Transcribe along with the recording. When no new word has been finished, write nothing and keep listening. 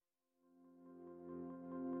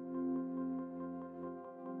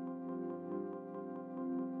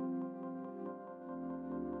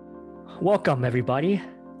Welcome, everybody.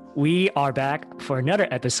 We are back for another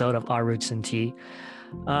episode of Our Roots in Tea.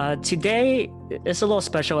 Today is a little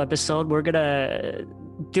special episode. We're going to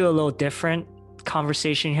do a little different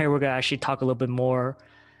conversation here. We're going to actually talk a little bit more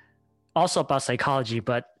also about psychology,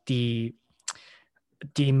 but the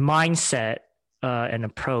mindset and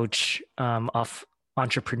approach of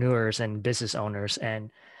entrepreneurs and business owners.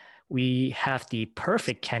 And we have the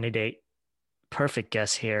perfect candidate, perfect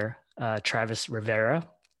guest here, Travis Rivera.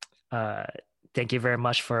 Thank you very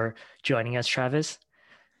much for joining us, Travis.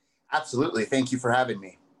 Absolutely. Thank you for having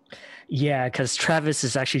me. Yeah, because Travis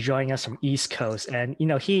is actually joining us from East Coast, and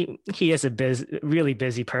he is a really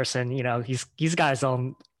busy person. He's got his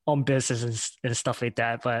own business and stuff like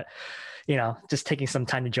that. But just taking some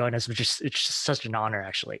time to join us, it's just such an honor,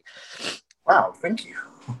 actually. Wow, thank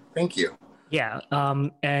you. Yeah,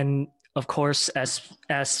 and of course,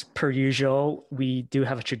 as per usual, we do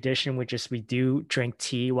have a tradition, which is we do drink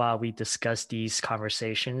tea while we discuss these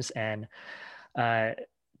conversations. And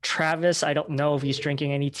Travis, I don't know if he's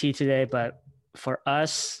drinking any tea today, but for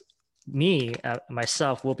us,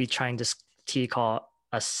 myself, we'll be trying this tea called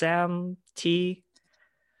Assam tea.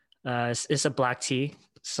 It's a black tea,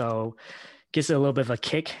 so gives it a little bit of a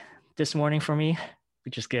kick this morning for me,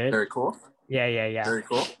 which is good. Very cool. Yeah. Very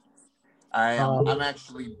cool. I'm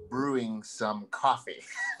actually brewing some coffee.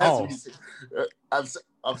 Oh,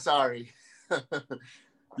 I'm sorry.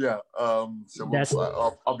 Yeah.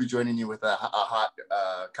 So I'll be joining you with a hot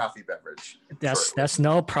coffee beverage. That's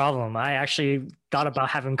no problem. I actually thought about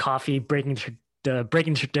having coffee, breaking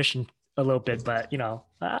tradition a little bit, but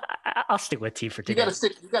I'll stick with tea for today. You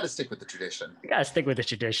gotta stick with the tradition. You gotta stick with the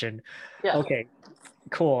tradition. Yeah. Okay.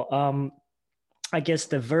 Cool. I guess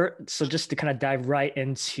so just to kind of dive right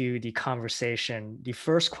into the conversation, the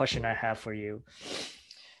first question I have for you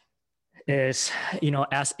is,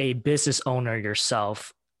 as a business owner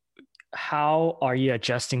yourself, how are you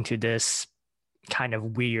adjusting to this kind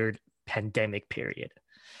of weird pandemic period?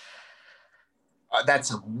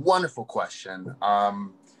 That's a wonderful question.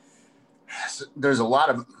 So there's a lot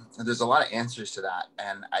of answers to that,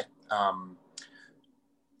 and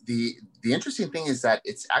the interesting thing is that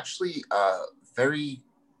it's actually very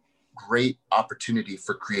great opportunity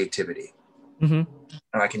for creativity. Mm-hmm.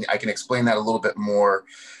 And I can explain that a little bit more,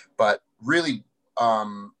 but really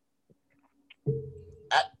at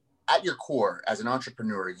your core as an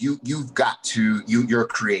entrepreneur, you're a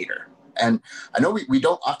creator. And I know we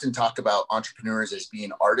don't often talk about entrepreneurs as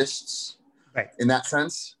being artists, right, in that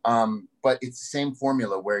sense, but it's the same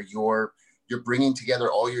formula where you're bringing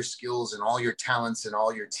together all your skills and all your talents and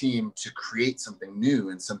all your team to create something new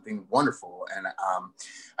and something wonderful, and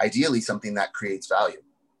ideally something that creates value.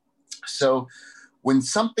 So when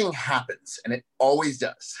something happens, and it always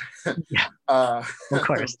does, yeah, of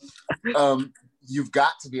course, you've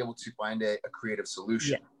got to be able to find a creative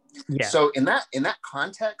solution. Yeah. So in that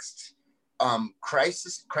context,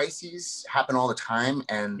 crises happen all the time,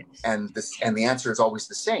 and the answer is always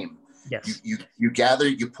the same. Yes. You gather,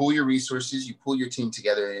 you pull your resources, you pull your team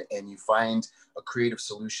together, and you find a creative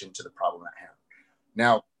solution to the problem at hand.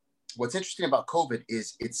 Now, what's interesting about COVID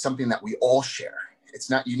is it's something that we all share. It's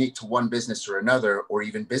not unique to one business or another, or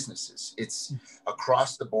even businesses. It's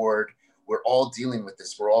across the board. We're all dealing with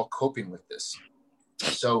this. We're all coping with this.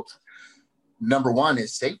 So, number one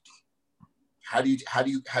is safety. How do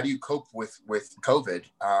you cope with COVID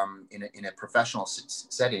in a professional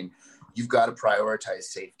setting? You've got to prioritize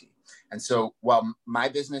safety. And so while my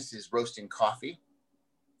business is roasting coffee,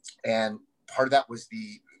 and part of that was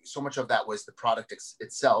so much of that was the product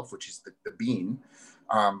itself, which is the bean,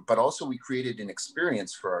 but also we created an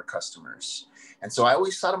experience for our customers. And so I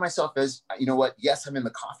always thought of myself as, yes, I'm in the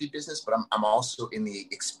coffee business, but I'm also in the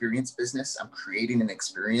experience business. I'm creating an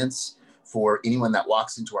experience for anyone that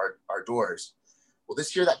walks into our doors. Well,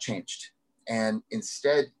 this year that changed. And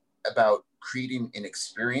instead about creating an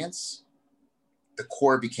experience, the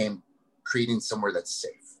core became creating somewhere that's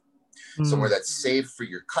safe, somewhere that's safe for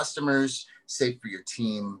your customers, safe for your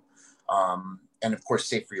team, and of course,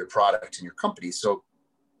 safe for your product and your company. So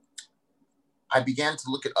I began to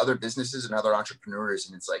look at other businesses and other entrepreneurs,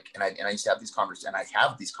 and it's like, and I used to have these conversations, and I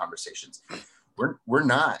have these conversations. We're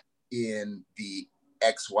not in the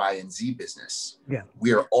X, Y, and Z business. Yeah,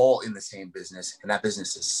 we are all in the same business, and that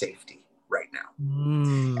business is safety right now.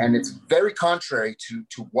 And it's very contrary to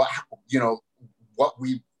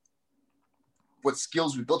what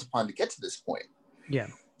skills we built upon to get to this point. Yeah.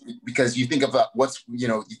 Because you think about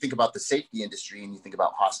you think about the safety industry, and you think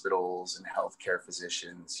about hospitals and healthcare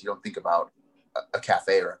physicians. You don't think about a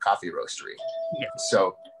cafe or a coffee roastery. Yeah.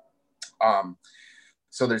 So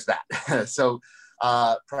there's that. So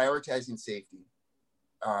prioritizing safety.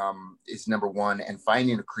 is number one, and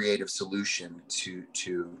finding a creative solution to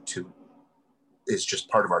is just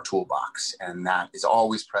part of our toolbox, and that is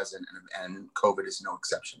always present, and COVID is no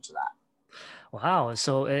exception to that. Wow.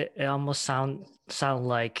 So it almost sound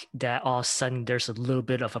like that all of a sudden there's a little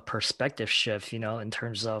bit of a perspective shift, in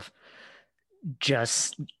terms of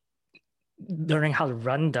just learning how to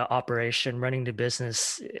run the operation, running the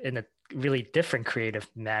business in a really different creative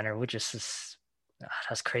manner, which is just,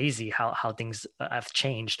 that's crazy how things have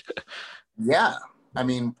changed. Yeah. I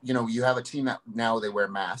mean, you have a team that now they wear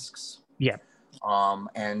masks. Yeah.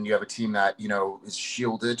 And you have a team that, is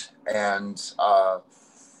shielded. And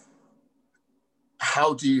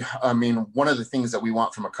one of the things that we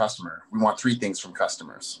want from a customer, we want three things from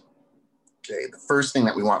customers. Okay. The first thing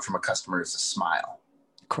that we want from a customer is a smile.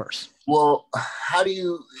 Of course. Well, how do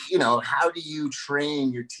you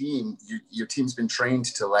train your team? Your team's been trained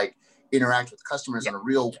to like interact with customers on a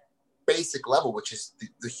real basic level, which is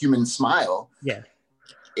the human smile. Yeah.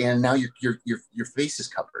 And now your face is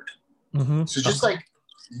covered. Mm-hmm. So just like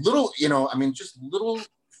little, just little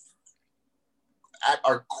at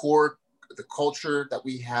our core, the culture that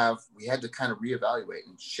we had to kind of reevaluate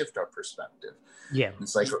and shift our perspective. Yeah.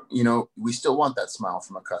 It's like, we still want that smile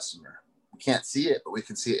from a customer. We can't see it, but we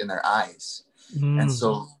can see it in their eyes. Mm. And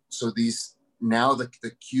so these, now the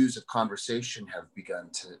cues of conversation have begun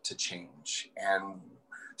to change. And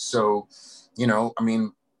so,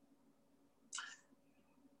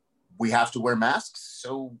 we have to wear masks.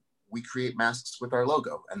 So we create masks with our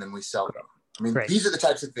logo and then we sell them. I mean, These are the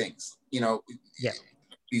types of things,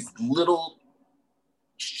 these little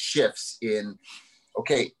shifts in,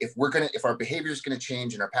 okay, if our behavior is going to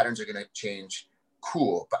change and our patterns are going to change,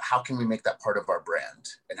 cool. But how can we make that part of our brand?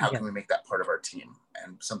 And how can we make that part of our team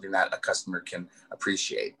and something that a customer can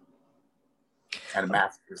appreciate? And a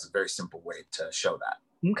mask is a very simple way to show that.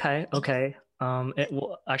 Okay. It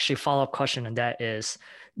will actually follow-up question on that is,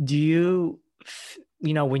 do you,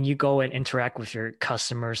 when you go and interact with your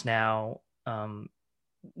customers now,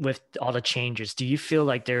 with all the changes, do you feel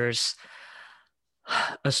like there's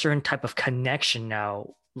a certain type of connection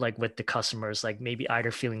now, like with the customers, like maybe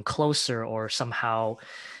either feeling closer or somehow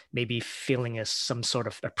maybe feeling some sort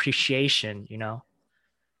of appreciation,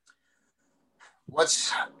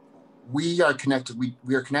 We are connected.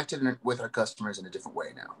 We are connected with our customers in a different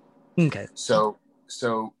way now. Okay. So,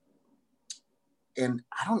 and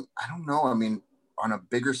I don't know. I mean, on a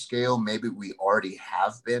bigger scale, maybe we already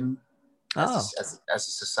have been as a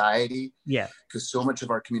society. Yeah. Because so much of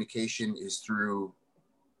our communication is through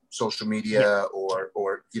social media or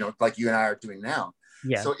like you and I are doing now.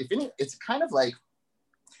 Yeah. So it's kind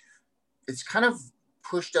of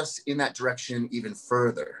pushed us in that direction even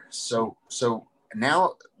further. So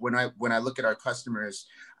now when I look at our customers,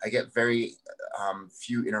 I get very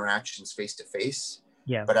few interactions face to face.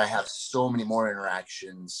 Yeah. But I have so many more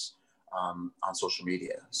interactions on social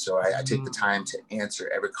media. So I take the time to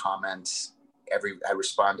answer every comment, I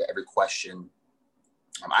respond to every question.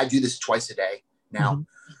 I do this twice a day now,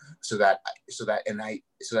 so that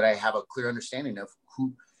I have a clear understanding of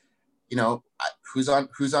who's on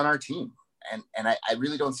our team, and I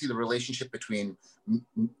really don't see the relationship between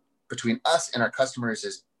us and our customers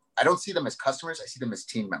as, I don't see them as customers. I see them as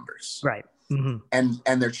team members. Right. Mm-hmm.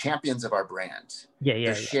 And they're champions of our brand.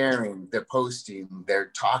 They're sharing, they're posting, they're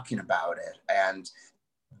talking about it. And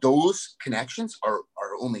those connections are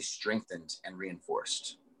only strengthened and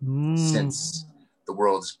reinforced since the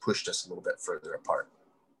world has pushed us a little bit further apart.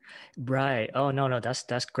 Right. Oh, no,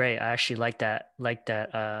 that's great. I actually like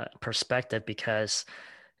that perspective, because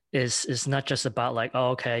it's not just about like, oh,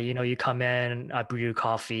 okay, you come in, I brew you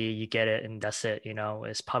coffee, you get it, and that's it.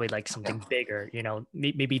 It's probably like something bigger.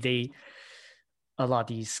 Maybe a lot of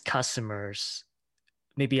these customers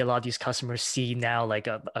see now like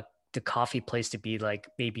the coffee place to be like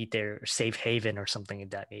maybe their safe haven or something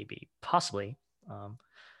like that. Maybe, possibly.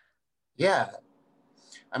 Yeah,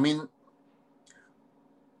 I mean,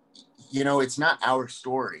 it's not our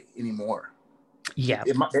story anymore. Yeah,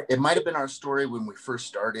 it might have been our story when we first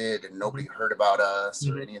started and nobody heard about us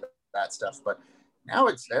or any of that stuff, but now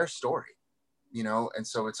it's their story, and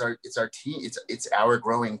so it's our team, it's our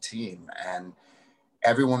growing team, and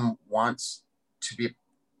everyone wants to be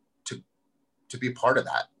a part of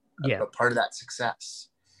that, a part of that success.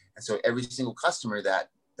 And so every single customer that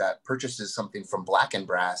purchases something from Black and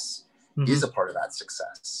Brass is a part of that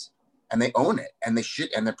success, and they own it, and they should,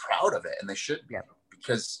 and they're proud of it, and they should be,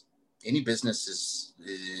 because any business is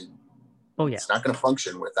it's not going to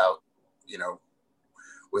function without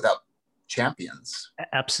champions.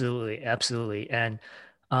 Absolutely. And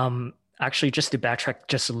actually, just to backtrack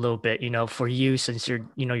just a little bit, for you, since you're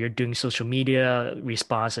doing social media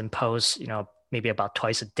response and posts, maybe about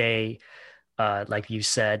twice a day, like you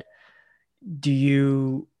said, do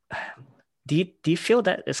you do you feel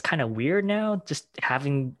that it's kind of weird now, just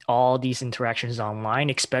having all these interactions online,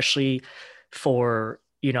 especially for,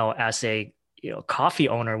 as a, coffee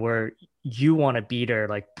owner, where you want to be there,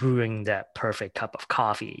 like brewing that perfect cup of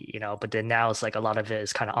coffee, but then now it's like a lot of it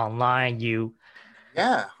is kind of online.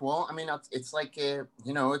 Yeah, well, I mean, it's like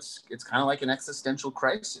it's kind of like an existential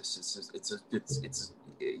crisis.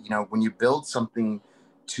 When you build something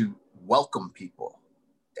to welcome people,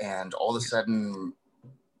 and all of a sudden,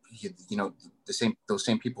 those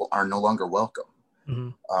same people are no longer welcome,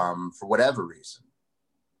 Mhm. for whatever reason.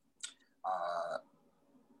 Uh,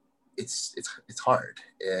 it's hard.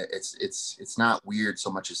 It's not weird so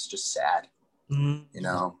much as just sad.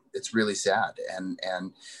 Mhm. It's really sad,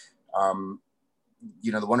 and um,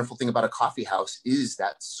 the wonderful thing about a coffee house is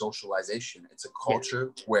that socialization. It's a Yeah.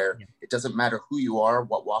 culture where Yeah. it doesn't matter who you are,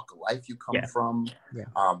 what walk of life you come Yeah. from, Yeah.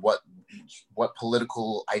 what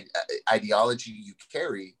political ideology you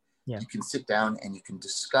carry. Yeah. You can sit down and you can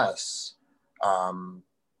discuss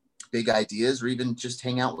big ideas, or even just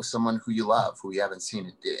hang out with someone who you love, who you haven't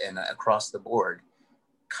seen. And across the board,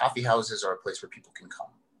 coffee houses are a place where people can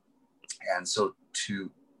come. And so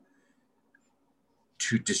to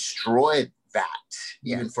destroy that,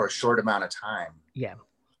 Yeah. even for a short amount of time, Yeah.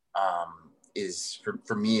 is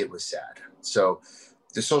for me, it was sad. So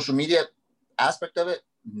the social media aspect of it,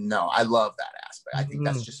 no, I love that aspect. I think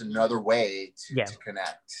that's Mhm. just another way Yeah. to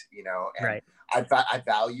connect, and Right. I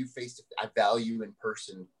value I value in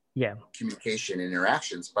person Yeah. communication and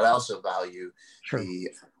interactions, but I also value True.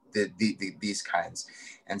 these kinds.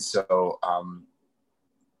 And so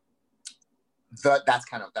that's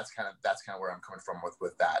kind of where I'm coming from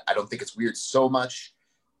with that. I don't think it's weird so much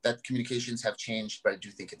that communications have changed, but I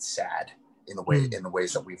do think it's sad in Mm. the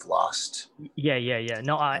ways that we've lost. Yeah.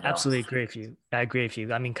 No, I You know? absolutely agree with you. I agree with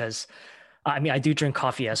you. I mean, because I do drink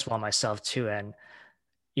coffee as well myself too, and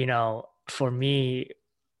for me,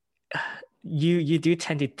 you do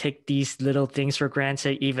tend to take these little things for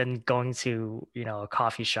granted, even going to, a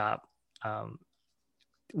coffee shop. Um,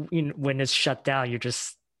 when it's shut down, you're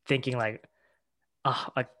just thinking like, oh,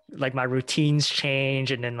 like my routines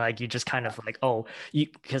change, and then like you just kind of like, oh, you,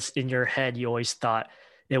 because in your head you always thought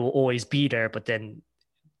it will always be there, but then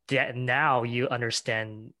now you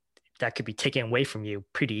understand that could be taken away from you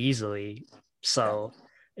pretty easily. Yeah. So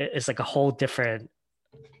it's like a whole different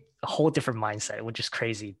mindset, which is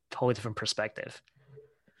crazy, whole different perspective.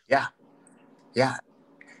 Yeah. Yeah.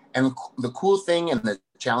 And the cool thing and the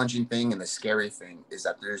challenging thing and the scary thing is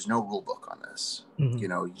that there's no rule book on this. Mhm. You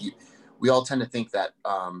know, we all tend to think that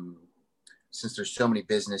since there's so many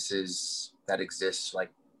businesses that exist,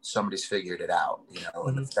 like somebody's figured it out,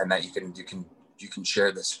 Mhm. and that you can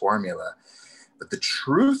share this formula. But the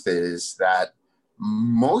truth is that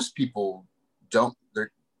most people don't.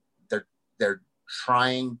 They're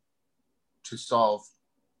trying to solve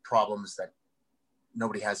problems that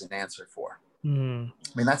nobody has an answer for. Mhm.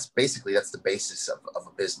 I mean, that's the basis of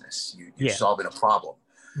a business. You're Yeah. solving a problem,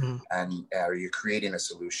 Mhm. and or you're creating a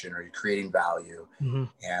solution, or you're creating value.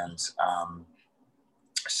 Mhm. And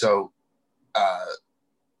so uh,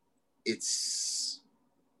 it's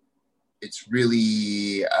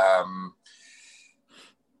really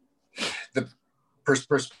the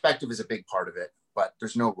perspective is a big part of it, but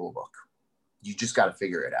there's no rule book. You just got to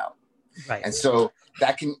figure it out. Right. And so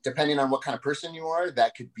that can, depending on what kind of person you are,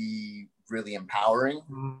 that could be really empowering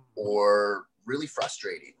Mhm. or really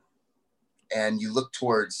frustrating. And you look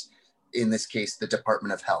towards, in this case, the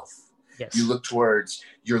Department of Health. Yes. You look towards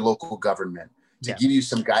your local government to Yeah. give you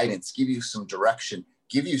some guidance, give you some direction,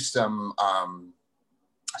 give you some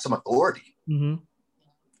authority Mhm.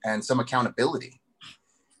 and some accountability.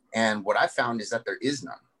 And what I found is that there is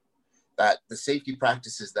none. That the safety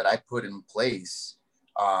practices that I put in place,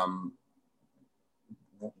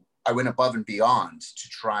 I went above and beyond to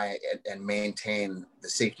try and maintain the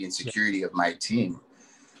safety and security of my team.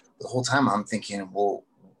 The whole time I'm thinking, well,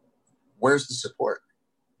 where's the support?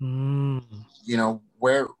 Mm.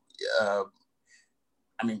 Where,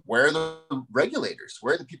 where are the regulators?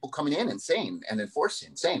 Where are the people coming in and saying,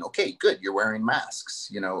 okay, good, you're wearing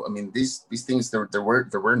masks. These things, there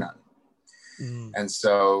were none. Mm. And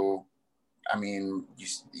so,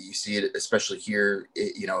 you see it, especially here,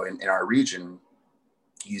 in our region.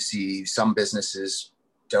 You see some businesses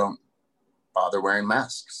don't bother wearing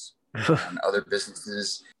masks, and other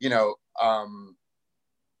businesses,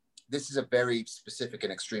 this is a very specific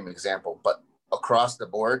and extreme example, but across the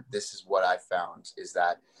board, this is what I found, is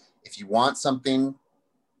that if you want something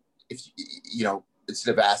if you know,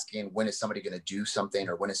 instead of asking when is somebody going to do something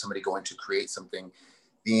or when is somebody going to create something,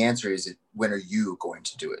 the answer is when are you going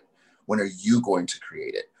to do it? When are you going to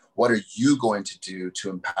create it? What are you going to do to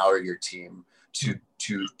empower your team to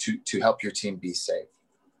help your team be safe?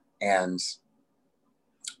 And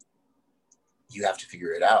you have to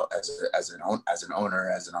figure it out as an owner,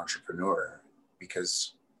 as an entrepreneur,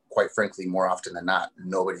 because quite frankly, more often than not,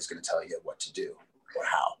 nobody's going to tell you what to do or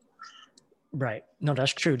how. Right. No,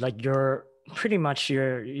 that's true. Like you're pretty much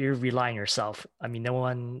you're relying yourself. I mean, no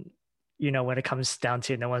one, when it comes down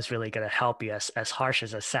to it, no one's really gonna help you as harsh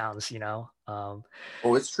as it sounds, Oh,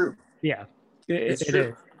 it's true. Yeah. It's It true.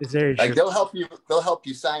 is. It's very Like true. they'll help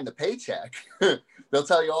you sign the paycheck. They'll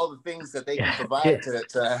tell you all the things that they can provide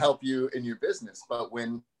to help you in your business. But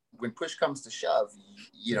when push comes to shove,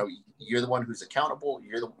 you're the one who's accountable.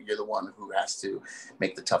 You're the one who has to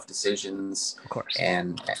make the tough decisions. Of course.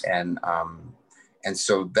 And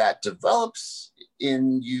so that develops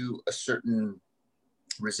in you a certain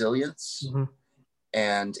resilience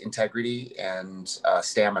and integrity and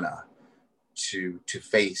stamina to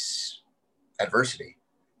face adversity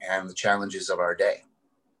and the challenges of our day.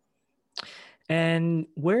 And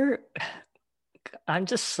I'm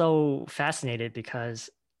just so fascinated because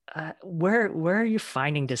where are you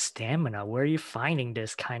finding this stamina? Where are you finding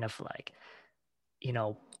this kind of like,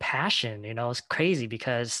 passion? It's crazy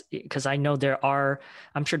because I know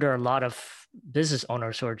I'm sure there are a lot of business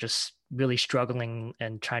owners who are just really struggling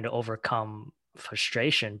and trying to overcome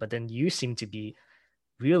frustration, but then you seem to be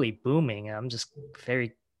really booming. And I'm just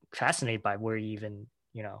very fascinated by where you even,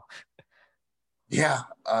 Yeah.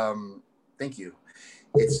 Thank you.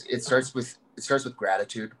 It starts with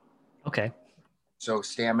gratitude. Okay. So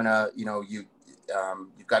stamina, you've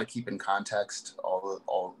got to keep in context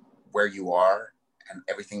all where you are and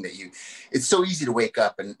everything that it's so easy to wake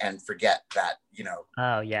up and forget that,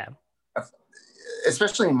 Oh yeah.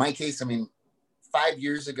 Especially in my case, I mean, 5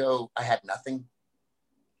 years ago, I had nothing.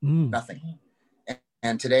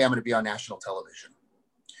 And today I'm going to be on national television.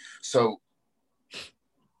 So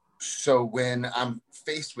when I'm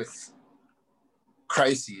faced with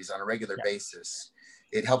crises on a regular basis,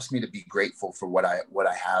 it helps me to be grateful for what I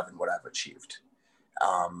have and what I've achieved.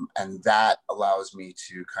 And that allows me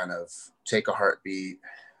to kind of take a heartbeat,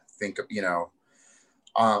 think of,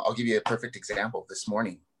 I'll give you a perfect example. This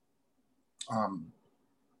morning,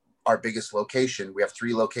 our biggest location, we have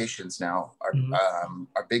 3 locations now.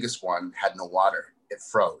 Our biggest one had no water. It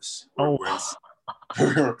froze.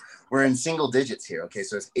 We're in single digits here. Okay.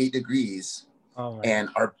 So it's 8 degrees. And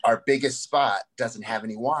our biggest spot doesn't have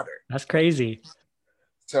any water. That's crazy.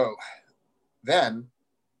 So then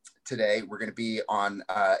today we're going to be on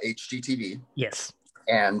HGTV. Yes.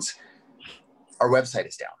 And our website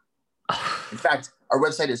is down. In fact, our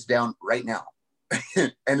website is down right now.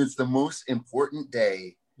 And it's the most important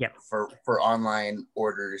day for online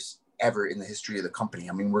orders ever in the history of the company.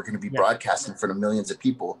 I mean, we're going to be broadcasting in front of millions of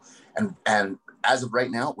people. And as of right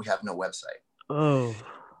now, we have no website. Oh.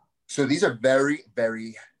 So these are very,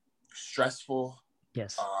 very stressful,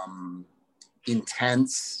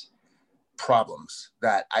 intense problems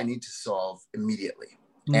that I need to solve immediately.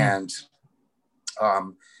 And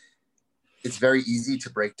it's very easy to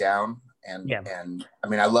break down. And I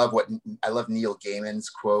mean, I love Neil Gaiman's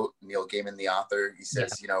quote. Neil Gaiman, the author, he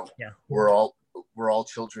says, we're all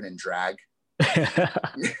children in drag,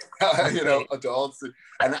 adults.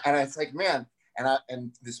 And it's like, man,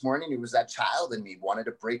 and this morning it was that child in me wanted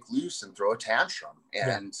to break loose and throw a tantrum.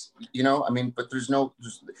 And, I mean, but there's no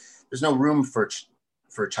room for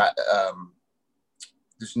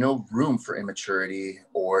there's no room for immaturity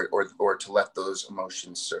or to let those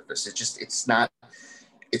emotions surface.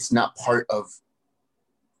 It's not part of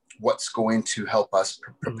what's going to help us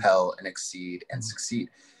propel and exceed and succeed.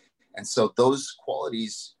 And so those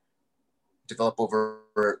qualities develop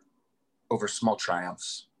over small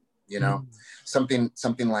triumphs, something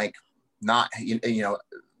like not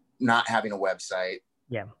having a website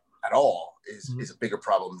at all is a bigger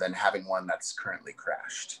problem than having one that's currently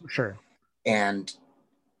crashed. Sure. And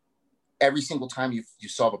every single time you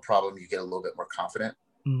solve a problem, you get a little bit more confident.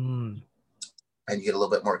 And you get a little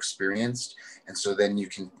bit more experienced. And so then you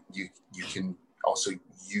can also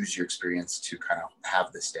use your experience to kind of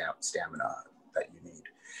have the stamina that you need.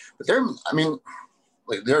 But there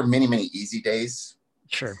are many, many easy days.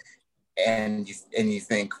 Sure. And you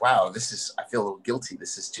think, wow, I feel a little guilty.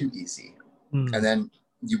 This is too easy. And then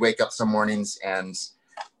you wake up some mornings and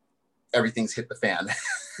everything's hit the fan.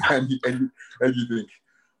 and you think,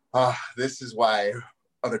 this is why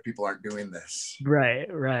other people aren't doing this. Right.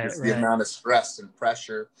 It's the amount of stress and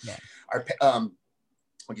pressure. Yeah. I'll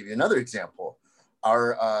give you another example.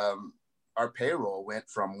 our payroll went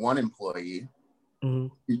from one employee,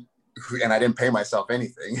 Mm-hmm. and I didn't pay myself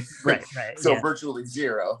anything, Right. so Yeah. virtually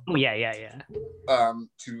zero, Oh, yeah.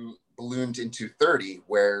 to ballooned into 30,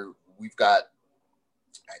 where we've got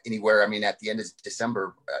anywhere. I mean, at the end of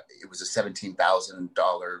December, it was a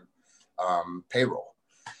 $17,000 payroll,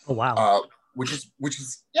 Oh, wow. which is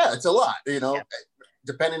yeah, it's a lot. Yeah.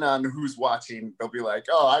 Depending on who's watching, they'll be like,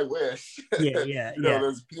 "Oh, I wish," Yeah.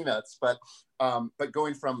 those peanuts. But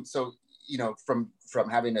going from from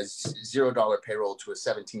having a $0 payroll to a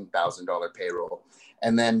 $17,000 payroll,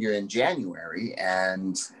 and then you're in January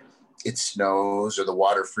and it snows or the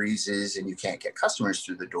water freezes and you can't get customers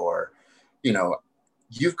through the door,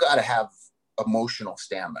 you've got to have emotional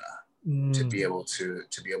stamina to be able to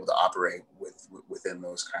operate within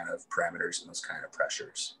those kind of parameters and those kind of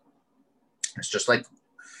pressures. It's just like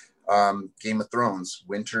Game of Thrones.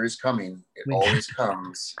 Winter is coming. It always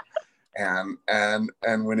comes. And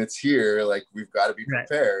when it's here, like, we've got to be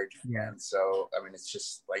prepared. Right. Yeah. And so, I mean, it's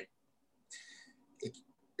just like,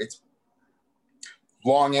 it's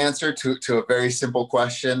long answer to a very simple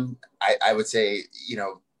question. I would say,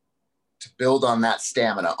 to build on that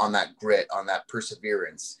stamina, on that grit, on that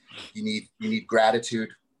perseverance, you need gratitude.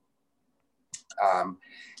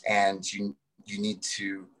 And you need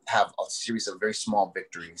to have a series of very small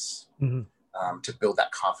victories, to build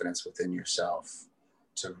that confidence within yourself,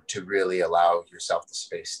 to really allow yourself the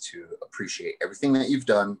space to appreciate everything that you've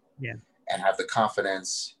done, and have the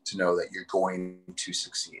confidence to know that you're going to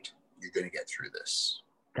succeed. You're going to get through this.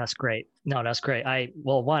 That's great. No, that's great.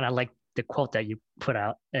 One, I like the quote that you put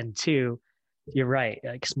out, and two, you're right.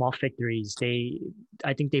 Like, small victories,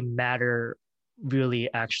 I think they matter really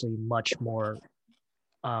actually much more.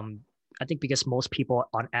 I think because most people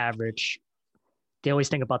on average, they always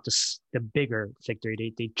think about the bigger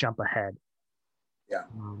victory. They jump ahead. Yeah.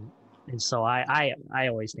 And so I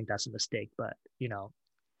always think that's a mistake, but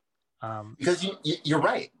because you're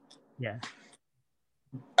right. Yeah.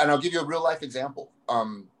 And I'll give you a real life example.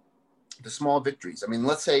 The small victories. I mean,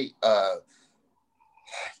 let's say,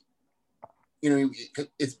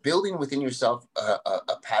 it's building within yourself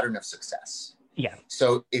a pattern of success. Yeah.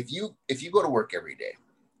 So if you go to work every day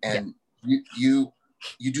and you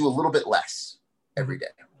do a little bit less every day,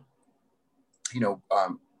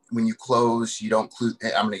 when you close, you don't clean.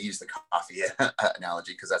 I'm going to use the coffee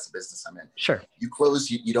analogy because that's the business I'm in. Sure. You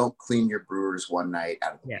close, you don't clean your brewers one night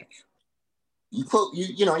out of the week. You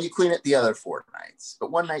clean it the other 4 nights,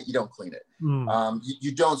 but one night you don't clean it.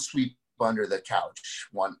 You don't sweep under the couch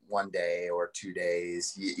one day or 2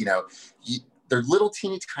 days. They're little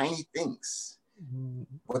teeny tiny things.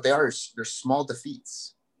 What they are is they're small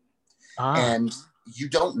defeats, and you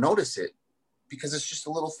don't notice it because it's just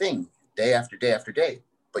a little thing day after day after day.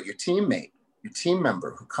 But your teammate, your team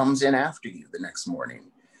member who comes in after you the next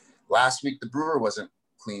morning, last week the brewer wasn't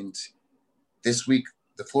cleaned. This week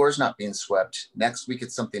the floor is not being swept. Next week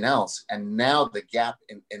it's something else. And now the gap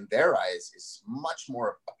in their eyes is much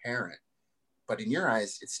more apparent. But in your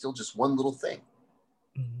eyes, it's still just one little thing.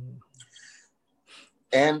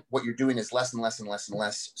 And what you're doing is less and less and less and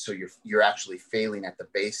less. So you're actually failing at the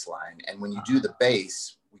baseline. And when you do the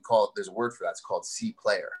base, there's a word for that. It's called C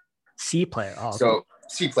player. C player. Oh, so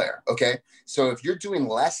C player. Okay. So if you're doing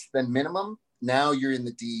less than minimum, now you're in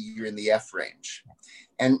the D, you're in the F range.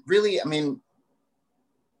 And really, I mean,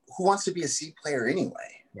 who wants to be a C player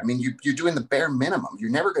anyway? I mean, you're doing the bare minimum. You're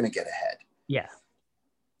never going to get ahead. Yeah.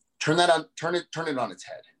 Turn it on its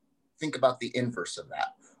head. Think about the inverse of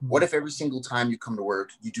that. What if every single time you come to work,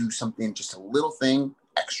 you do something, just a little thing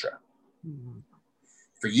extra?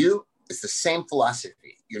 For you, it's the same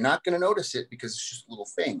philosophy. You're not going to notice it because it's just a little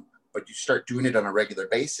thing, but you start doing it on a regular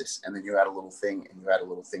basis, and then you add a little thing, and you add a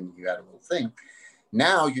little thing, and you add a little thing.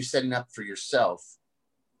 Now you're setting up for yourself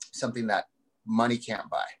something that money can't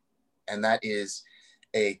buy, and that is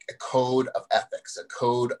a code of ethics, a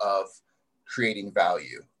code of creating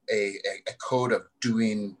value, a code of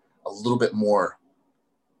doing a little bit more.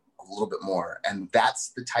 And that's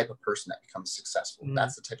the type of person that becomes successful.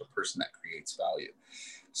 That's the type of person that creates value.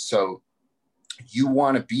 So you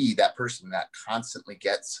want to be that person that constantly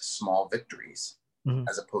gets small victories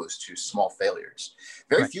as opposed to small failures.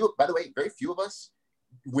 Very few of us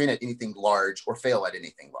win at anything large or fail at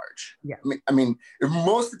anything large. Yeah. I mean,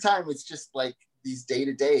 most of the time it's just like these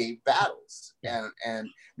day-to-day battles. Yeah. And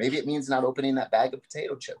maybe it means not opening that bag of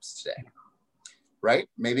potato chips today. Right?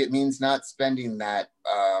 Maybe it means not spending that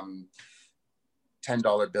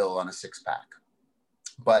 $10 bill on a 6-pack.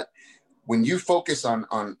 But when you focus on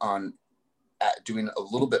doing a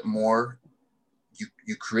little bit more,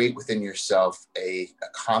 you create within yourself a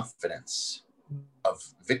confidence of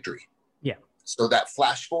victory. Yeah. So that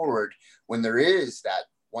flash forward, when there is that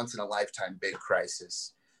once in a lifetime big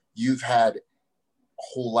crisis, you've had a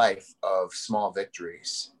whole life of small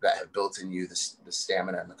victories that have built in you the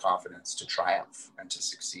stamina and the confidence to triumph and to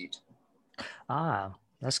succeed. Ah,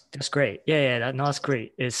 that's great. Yeah, no, that's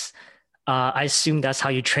great. It's I assume that's how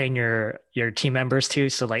you train your team members too.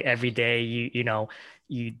 So like every day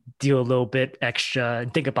you do a little bit extra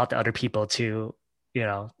and think about the other people too.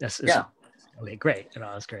 That's Yeah. okay, great.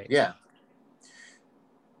 That's great. Yeah.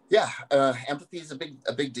 Yeah, empathy is a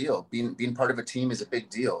big deal. Being part of a team is a big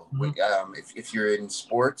deal. Mm-hmm. If you're in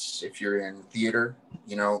sports, if you're in theater,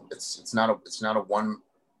 it's not a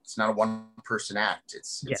one person act.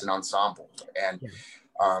 It's an ensemble, and Yeah.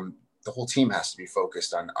 the whole team has to be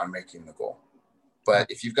focused on making the goal.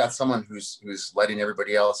 But if you've got someone who's letting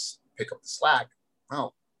everybody else pick up the slack,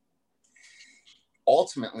 well,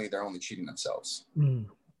 ultimately they're only cheating themselves,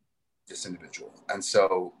 this individual,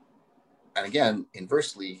 and again,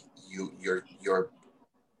 inversely, you're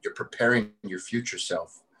preparing your future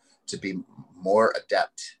self to be more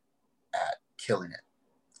adept at killing it.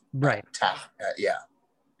 Right. Yeah.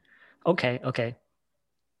 Okay.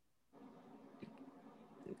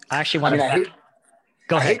 I actually want to.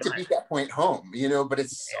 Go I ahead. hate to beat that point home, but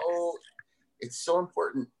it's so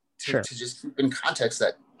important to just keep in context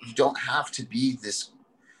that you don't have to be this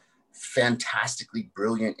fantastically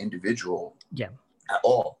brilliant individual at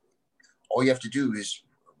all. All you have to do is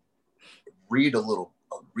read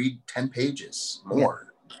 10 pages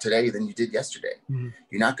more today than you did yesterday. Mm-hmm.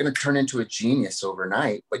 You're not going to turn into a genius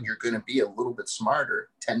overnight, but you're going to be a little bit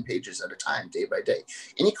smarter 10 pages at a time, day by day.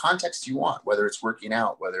 Any context you want, whether it's working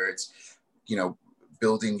out, whether it's,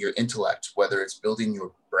 building your intellect, whether it's building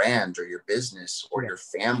your brand or your business or your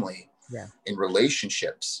family in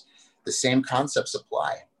relationships, the same concepts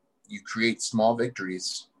apply. You create small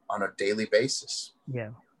victories on a daily basis.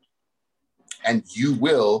 Yeah. And you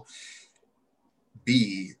will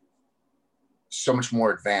be so much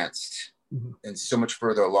more advanced and so much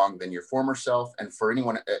further along than your former self, and for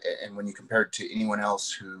anyone, and when you compare it to anyone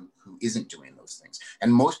else who isn't doing those things.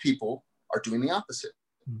 And most people are doing the opposite.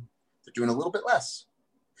 They're doing a little bit less,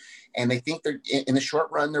 and they think they're in the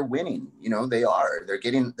short run they're winning. They're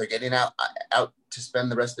getting out to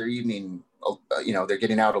spend the rest of their evening. They're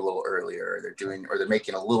getting out a little earlier. They're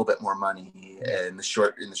making a little bit more money in the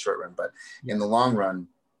short run, but in the long run,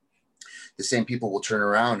 the same people will turn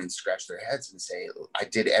around and scratch their heads and say, I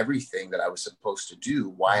did everything that I was supposed to do.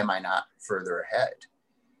 Why am I not further ahead?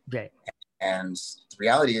 Right. And the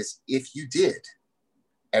reality is, if you did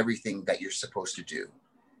everything that you're supposed to do,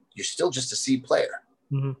 you're still just a C player.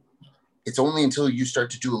 Mm-hmm. It's only until you start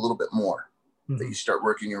to do a little bit more that you start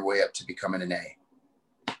working your way up to becoming an A.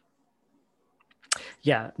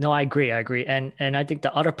 Yeah, no, I agree. And I think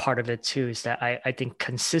the other part of it too is that I think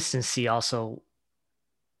consistency also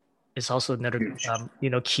is also another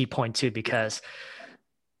key point too, because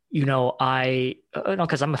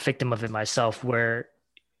because I'm a victim of it myself, where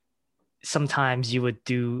sometimes you would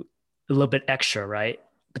do a little bit extra, right?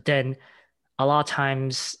 But then a lot of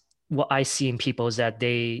times what I see in people is that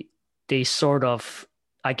they sort of,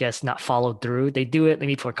 I guess, not follow through. They do it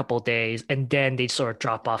maybe for a couple of days and then they sort of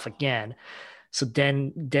drop off again. So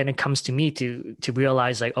then it comes to me to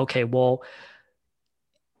realize, like, okay, well,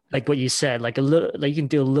 like what you said, like a little, like you can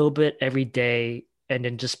do a little bit every day, and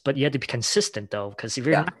then but you have to be consistent though, because if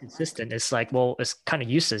you're not consistent, it's like, well, it's kind of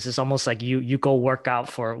useless. It's almost like you go work out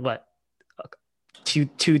for what,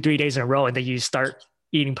 2-3 days in a row, and then you start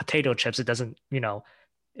eating potato chips. It doesn't, it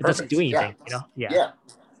doesn't do anything, Yeah,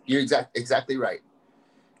 you're exactly right.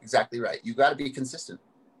 Exactly right. You got to be consistent.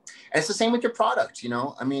 And it's the same with your product.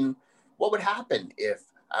 I mean, what would happen if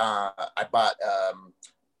I bought,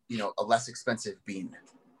 a less expensive bean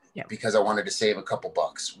because I wanted to save a couple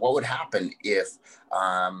bucks? What would happen if,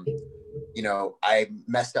 I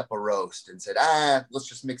messed up a roast and said, let's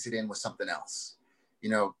just mix it in with something else?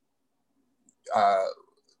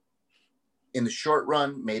 In the short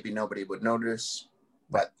run, maybe nobody would notice,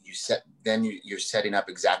 but you're setting up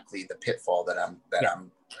exactly the pitfall that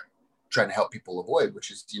I'm trying to help people avoid,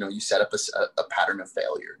 which is, you set up a pattern of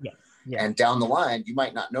failure. And down the line, you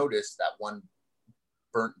might not notice that one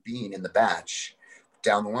burnt bean in the batch.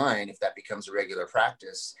 Down the line, if that becomes a regular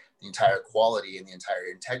practice, the entire quality and the entire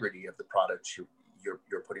integrity of the product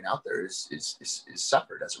you're putting out there is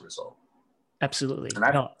suffered as a result. Absolutely. And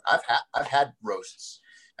I've had roasts.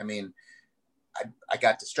 I mean, I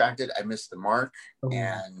got distracted. I missed the mark,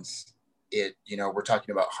 and we're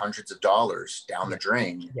talking about hundreds of dollars down the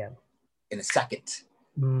drain in a second.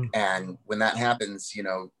 And when that happens,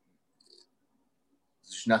 there's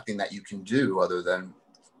nothing that you can do other than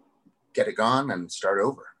get it gone and start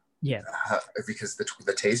over. Yeah. because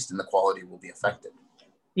the taste and the quality will be affected.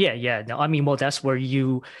 Yeah, yeah. No, I mean, well, that's where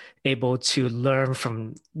you able to learn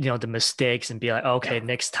from, the mistakes and be like, okay,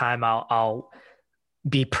 next time I'll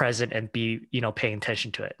be present and be, paying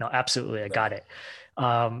attention to it. No, absolutely, I Right. got it.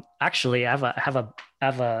 Actually, I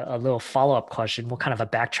have a little follow-up question. What kind of a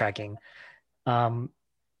backtracking? Um,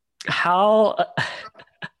 how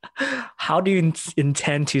how do you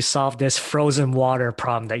intend to solve this frozen water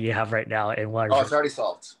problem that you have right now in Oh, Waterford? it's already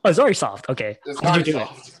solved. Oh, it's already solved. Okay. It's How did you already do it?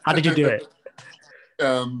 solved. How did you do it?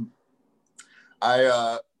 um,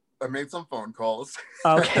 I made some phone calls.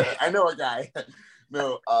 Okay. I know a guy.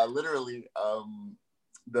 No, literally,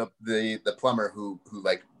 the plumber who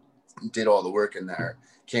like did all the work in there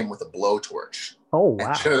came with a blowtorch Oh, and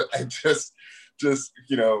wow. just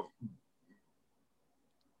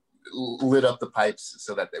lit up the pipes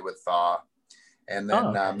so that they would thaw. And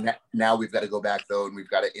Oh, then okay. now we've got to go back though, and we've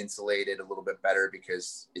got to insulate it a little bit better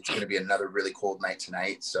because it's going to be another really cold night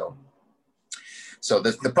tonight. So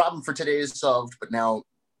the problem for today is solved, but now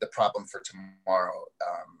the problem for tomorrow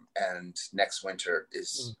and next winter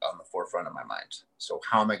is on the forefront of my mind. So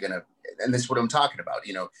how am I going to, and this is what I'm talking about,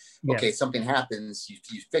 Yeah. okay, something happens,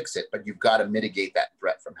 you fix it, but you've got to mitigate that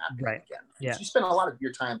threat from happening Right. again. Yeah. So you spend a lot of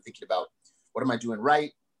your time thinking about what am I doing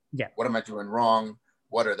right? Yeah. What am I doing wrong?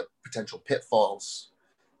 What are the potential pitfalls?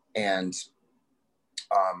 And,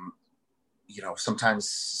 sometimes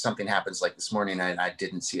something happens like this morning and I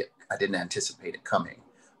didn't see it. I didn't anticipate it coming.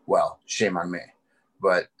 Well, shame on me.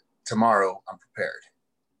 But tomorrow I'm prepared.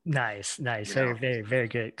 Nice, nice. You Very, know, very, very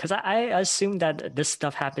good. Because I assume that this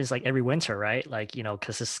stuff happens like every winter, right? Like,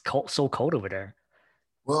 because it's cold, so cold over there.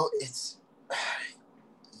 well, it's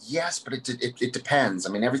yes, but it depends.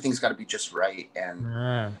 I mean, everything's got to be just right, and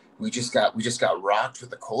Ah. we just got rocked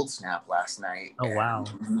with a cold snap last night, Oh, and wow.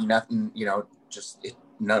 nothing, just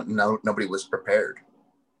nobody was prepared.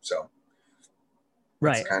 So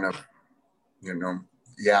that's Right. kind of you know,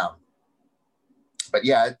 yeah. But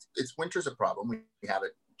yeah, it's winter's a problem. We have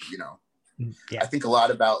it, I Yeah. think a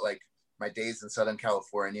lot about like my days in Southern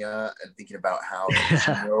California and thinking about how Of course.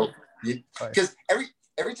 because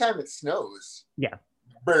every time it snows, Yeah.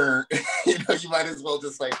 burn, you might as well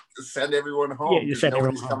just like send everyone Yeah. home You because send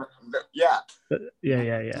everyone nobody's home. coming. Yeah. Yeah.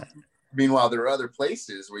 Yeah. Yeah. Meanwhile, there are other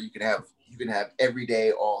places where you can have every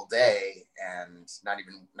day, all day, and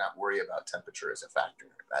not worry about temperature as a factor.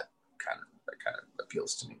 That kind of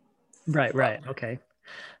appeals to me. Right. Right. Okay.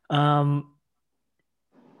 Um,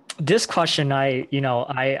 this question I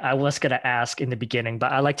was gonna ask in the beginning,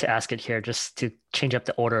 but I like to ask it here just to change up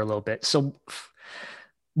the order a little bit. So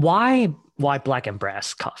why black and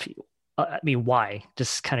brass coffee? I mean, why?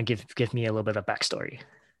 Just kind of give me a little bit of backstory.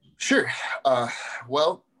 Sure.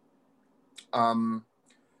 Well, um,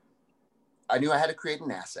 I knew I had to create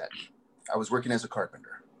an asset. I was working as a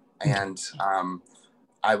carpenter, Okay. and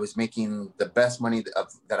I was making the best money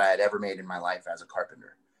that I had ever made in my life as a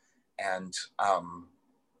carpenter. And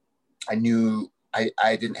I knew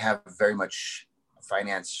I didn't have very much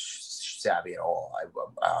finance savvy at all.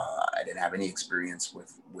 I didn't have any experience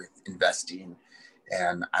with investing,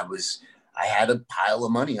 and I had a pile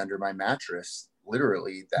of money under my mattress,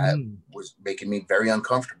 literally, that Mm, was making me very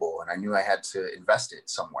uncomfortable, and I knew I had to invest it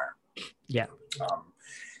somewhere. yeah. Um,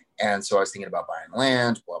 and so I was thinking about buying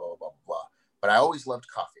land, blah blah blah blah. But I always loved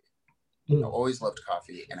coffee. I Mm, always loved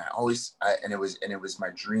coffee, and it was my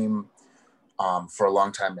dream for a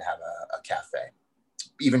long time to have a cafe.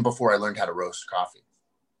 Even before I learned how to roast coffee,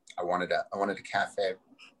 I wanted a cafe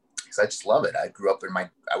because I just love it. I grew up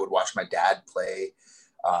I would watch my dad play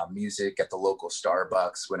music at the local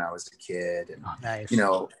Starbucks when I was a kid, and oh, you nice.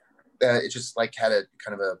 know, it just like had a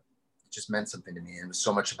kind of it just meant something to me. And it was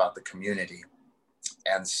so much about the community,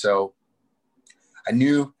 and so I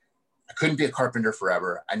knew I couldn't be a carpenter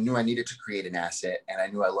forever. I knew I needed to create an asset, and I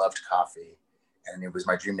knew I loved coffee, and it was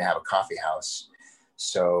my dream to have a coffee house.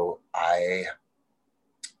 So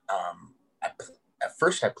um, I at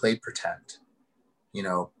first I played pretend,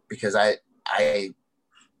 because I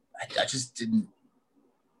just didn't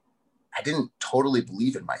totally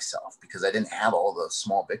believe in myself because I didn't have all those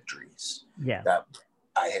small victories Yeah. that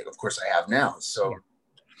of course, I have now. Yeah. So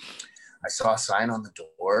I saw a sign on the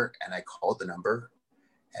door, and I called the number,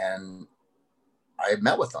 and I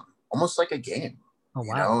met with them almost like a game, Oh,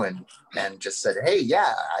 wow. and just said, "Hey,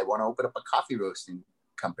 yeah, I want to open up a coffee roasting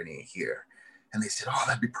company here." And they said, "Oh,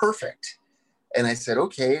 that'd be perfect." And I said,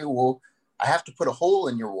 "Okay, well, I have to put a hole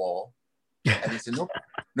in your wall." And they said, "No,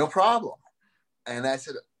 no problem." And I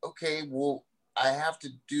said, "Okay, well, I have to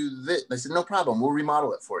do this." And I said, "No problem. We'll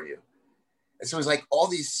remodel it for you." And so it was like all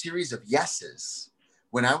these series of yeses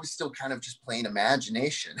when I was still kind of just playing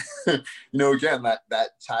imagination, you know, again,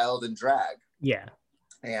 that child in drag. Yeah.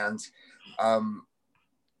 And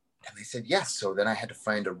they said yes. So then I had to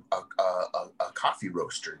find a coffee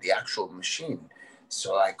roaster, the actual machine.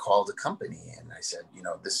 So I called the company and I said, you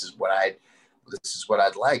know, this is what I'd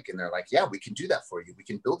like. And they're like, yeah, we can do that for you. We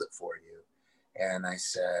can build it for you. And I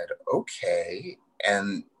said, okay.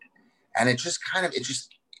 And it just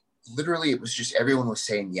literally, it was just, everyone was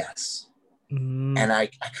saying yes. And I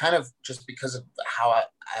kind of, just because of how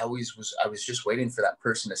I was just waiting for that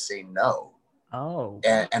person to say no. Oh.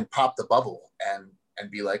 And pop the bubble and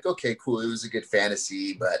be like, okay, cool. It was a good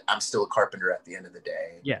fantasy, but I'm still a carpenter at the end of the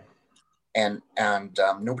day. Yeah. And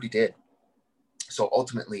nobody did. So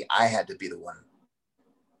ultimately I had to be the one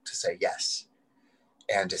to say yes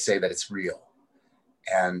and to say that it's real.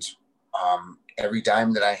 And every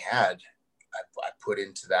dime that I had, I put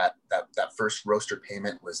into that first roaster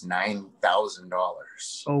payment was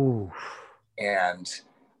 $9,000. Oh. And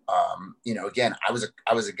you know, again, I was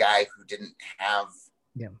a guy who didn't have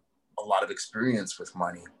a lot of experience with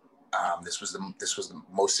money. This was the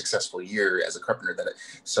most successful year as a carpenter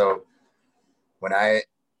so when I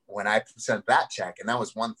sent that check, and that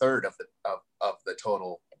was 1/3 of the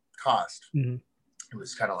total cost, mm-hmm. It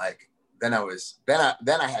was kind of like, then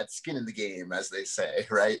I had skin in the game, as they say,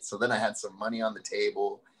 right? So then I had some money on the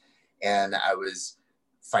table, and I was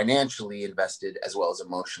financially invested as well as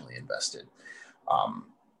emotionally invested.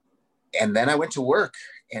 And then I went to work,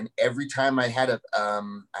 and every time I had I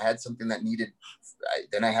had something that needed,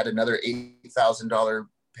 then I had another $8,000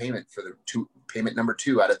 payment for payment number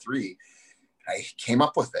 2 out of 3. I came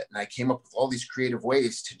up with it, and I came up with all these creative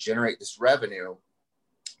ways to generate this revenue,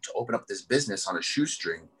 to open up this business on a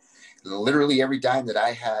shoestring. And literally every dime that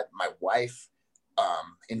I had, my wife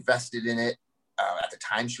invested in it. At the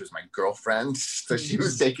time, she was my girlfriend, so she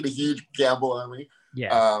was taking a huge gamble on me.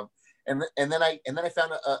 Yeah. And then I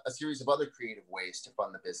found a series of other creative ways to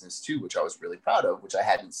fund the business too, which I was really proud of, which I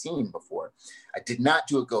hadn't seen before. I did not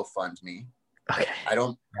do a GoFundMe. Okay.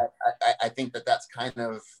 I think that's kind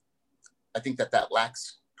of, I think that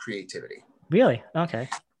lacks creativity. Really? Okay.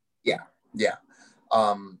 Yeah.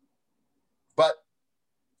 But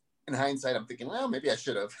in hindsight, I'm thinking, well, maybe I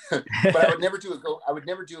should have. But I would never do a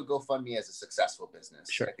GoFundMe as a successful business.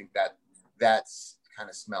 Sure. I think that's kind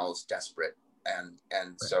of smells desperate. And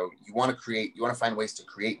right. So you want to find ways to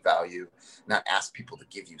create value, not ask people to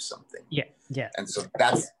give you something. Yeah. And so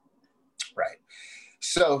that's right.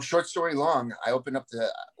 So short story long, I opened up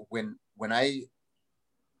when I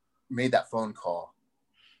made that phone call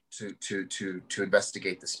to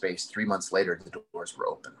investigate the space, 3 months later, the doors were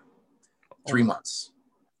open. 3 months.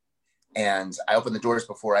 And I opened the doors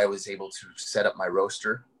before I was able to set up my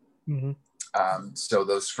roaster. Mm-hmm. So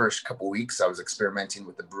those first couple of weeks, I was experimenting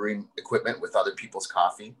with the brewing equipment with other people's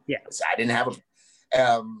coffee. Yeah. So I didn't have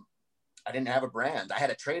a brand. I had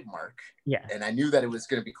a trademark. Yeah. And I knew that it was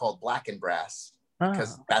going to be called Black and Brass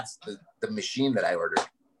because that's the machine that I ordered.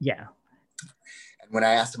 Yeah. And when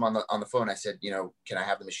I asked him on the phone, I said, you know, can I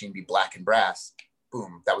have the machine be Black and Brass?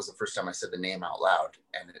 Boom. That was the first time I said the name out loud,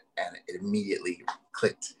 and it immediately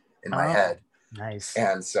clicked in my head. Nice.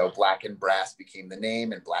 And so Black and Brass became the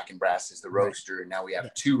name, and Black and Brass is the roaster. Right. And now we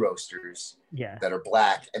have 2 roasters that are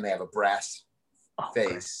black, and they have a brass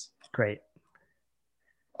face. Great.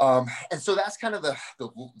 And so that's kind of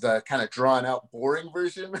the kind of drawn out, boring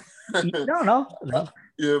version. No.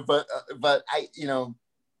 Yeah, but I, you know,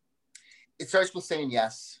 it starts with saying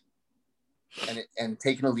yes, and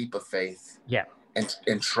taking a leap of faith. Yeah.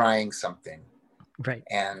 And trying something. Right.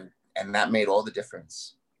 And that made all the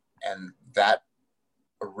difference. And that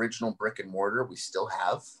original brick and mortar we still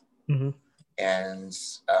have. Mm-hmm. And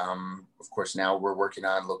of course, now we're working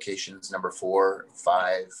on locations number 4,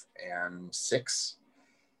 5, and 6.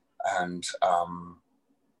 And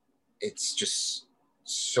it's just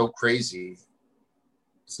so crazy.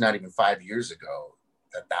 It's not even 5 years ago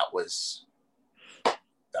that was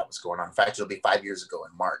going on. In fact, it'll be 5 years ago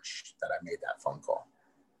in March that I made that phone call.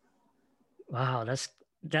 Wow, that's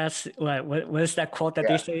what is that quote that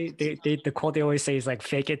they say? The quote they always say is like,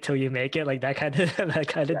 "Fake it till you make it," like that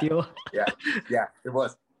kind of deal. Yeah, it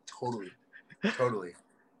was totally.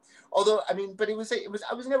 Although, I mean, but it was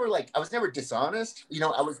I was never dishonest. You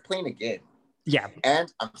know, I was playing a game. Yeah,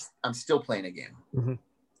 and I'm still playing a game. Mm-hmm.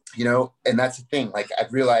 You know, and that's the thing. Like I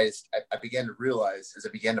began to realize as I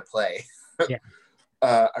began to play. Yeah.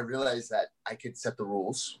 I realized that I could set the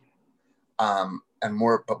rules,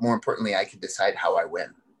 but more importantly, I could decide how I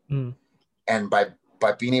win. Mm. And by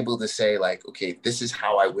being able to say, like, okay, this is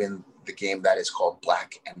how I win the game that is called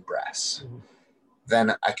Black and Brass,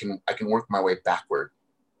 then I can work my way backward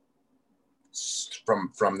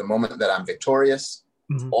from the moment that I'm victorious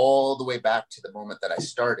all the way back to the moment that I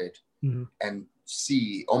started, and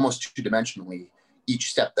see almost two-dimensionally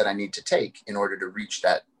each step that I need to take in order to reach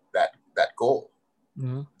that goal,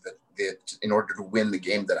 in order to win the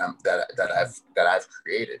game that I've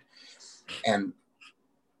created. And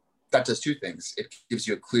that does two things. It gives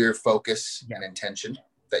you a clear focus and intention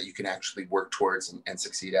that you can actually work towards and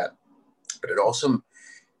succeed at. But it also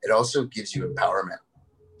gives you empowerment.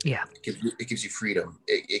 Yeah. It gives you freedom.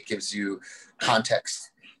 It gives you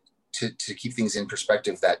context to keep things in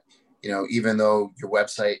perspective, that, you know, even though your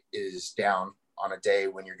website is down on a day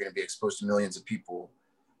when you're going to be exposed to millions of people,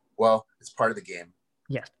 well, it's part of the game.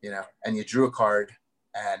 Yeah. You know, and you drew a card,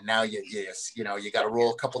 and now you got to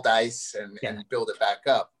roll a couple dice and build it back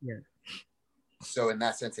up. Yeah. So in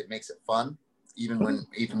that sense, it makes it fun, even when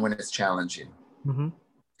it's challenging.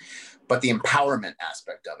 But the empowerment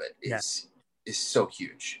aspect of it is so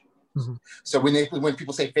huge. So when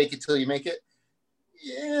people say fake it till you make it,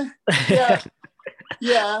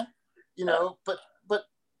 yeah, you know, but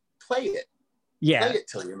play it. Yeah. Play it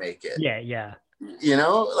till you make it. Yeah, yeah. You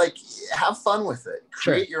know, like, have fun with it.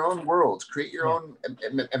 Create your own world. Create your own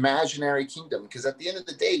imaginary kingdom. Because at the end of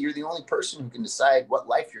the day, you're the only person who can decide what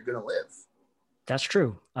life you're going to live. That's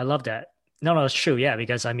true. I love that. No, it's true. Yeah,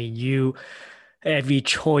 because I mean, every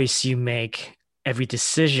choice you make, every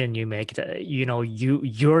decision you make, you know,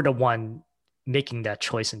 you're the one making that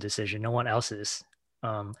choice and decision. No one else is.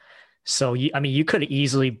 So you could have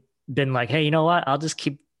easily been like, hey, you know what? I'll just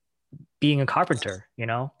keep being a carpenter, you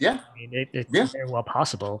know? Yeah. I mean, it's very well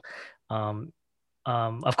possible.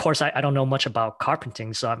 Of course, I don't know much about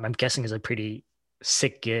carpenting, so I'm guessing it's a pretty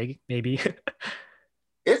sick gig, maybe.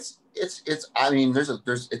 It's I mean,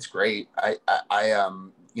 it's great.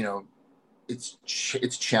 You know,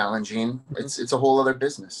 it's challenging. It's a whole other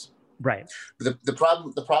business. Right. The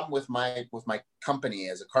problem with my company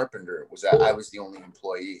as a carpenter was that I was the only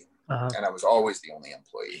employee, and I was always the only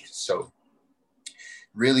employee. So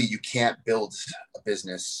really, you can't build a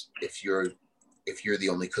business if you're the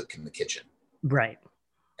only cook in the kitchen. Right.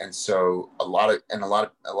 And so a lot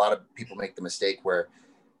of people make the mistake where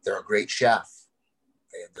they're a great chef.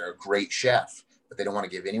 They're a great chef, but they don't want to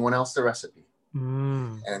give anyone else the recipe.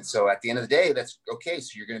 And so at the end of the day, that's okay.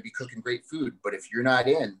 So you're going to be cooking great food, but if you're not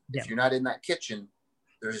in that kitchen,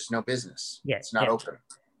 there's just no business. Yeah. It's not open.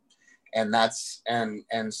 And that's, and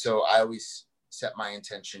so I always set my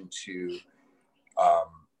intention to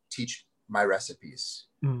teach my recipes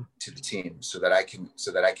to the team so that I can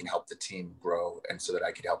help the team grow, and so that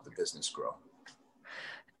I can help the business grow.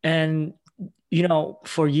 And, you know,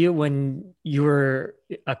 for you, when you were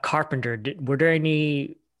a carpenter, were there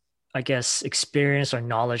any, I guess, experience or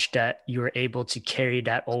knowledge that you were able to carry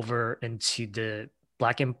that over into the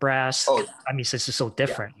Black Imp Brass? Oh, I mean, this is so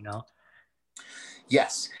different, you know?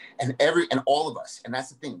 Yes. And all of us, and that's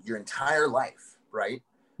the thing, your entire life, right?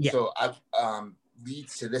 Yeah. So I've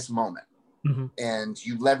leads to this moment, and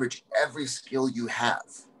you leverage every skill you have,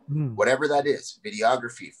 whatever that is: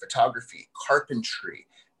 videography, photography, carpentry,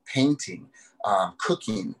 painting,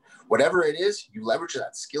 cooking, whatever it is, you leverage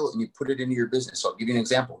that skill and you put it into your business. So I'll give you an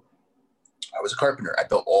example. I was a carpenter. I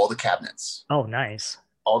built all the cabinets. Oh, nice.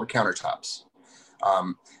 All the countertops.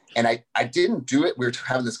 And I didn't do it. We were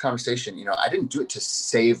having this conversation, you know, I didn't do it to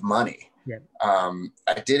save money. Yeah.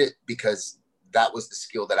 I did it because that was the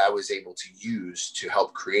skill that I was able to use to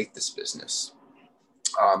help create this business.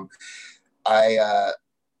 I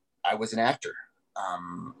was an actor.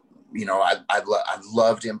 You know, I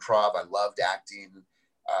loved improv. I loved acting.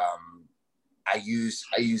 I use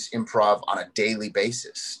improv on a daily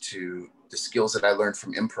basis to the skills that I learned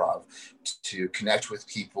from improv to connect with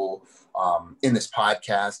people in this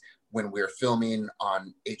podcast, when we're filming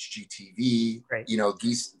on HGTV. Right. You know,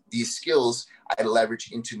 these skills I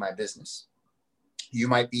leverage into my business. You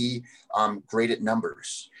might be great at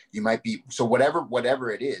numbers. You might be, so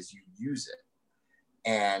whatever it is, you use it.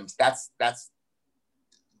 And that's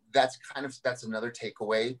another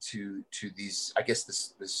takeaway to these, I guess,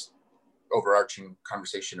 this overarching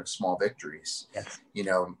conversation of small victories. Yes. You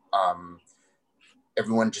know,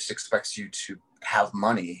 everyone just expects you to have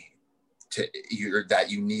money, that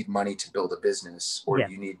you need money to build a business, or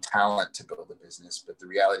you need talent to build a business. But the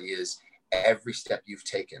reality is, every step you've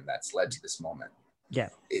taken that's led to this moment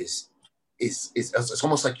is it's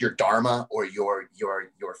almost like your dharma, or your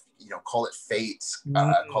you know, call it fate,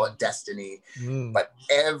 call it destiny. But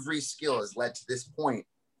every skill has led to this point.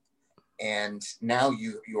 And now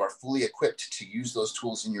you are fully equipped to use those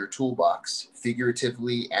tools in your toolbox,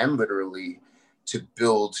 figuratively and literally, to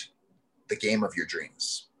build the game of your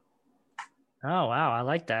dreams. Oh wow, I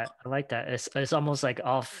like that. I like that. It's almost like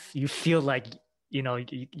off. You feel like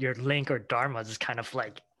your link or dharma is kind of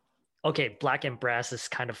like okay, black and brass is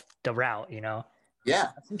kind of the route. Yeah,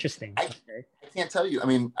 That's interesting. I, Okay. I can't tell you. I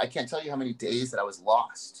mean, I can't tell you how many days that I was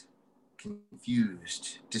lost,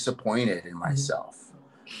 confused, disappointed in Mhm. myself.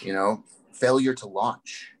 You know, failure to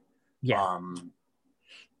launch, Yeah. um,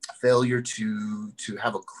 failure to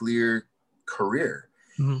have a clear career.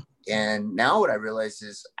 Mhm. And now what I realize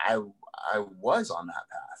is I was on that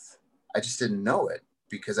path. I just didn't know it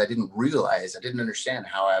because I didn't realize, I didn't understand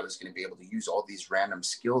how I was going to be able to use all these random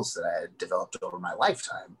skills that I had developed over my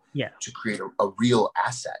lifetime Yeah. to create a real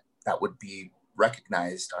asset that would be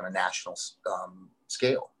recognized on a national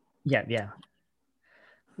scale. Yeah. Yeah.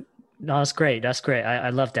 No, that's great. That's great. I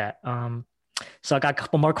love that. So I got a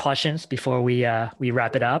couple more questions before we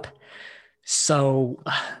wrap it up. So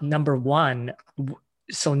number one,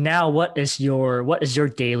 so now what is your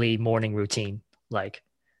daily morning routine like?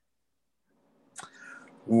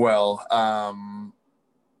 Well,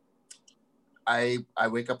 I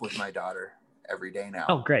wake up with my daughter every day now,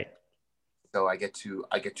 Oh, great. so I get to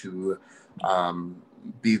um,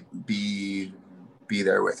 be be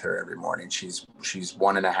there with her every morning. She's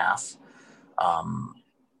 1.5. Um,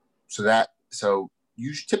 so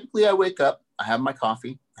typically I wake up, I have my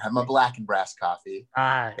coffee, I have my black and brass coffee,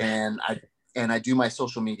 Ah, and I do my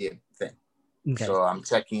social media thing. okay. So I'm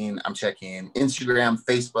checking Instagram,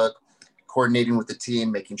 Facebook, coordinating with the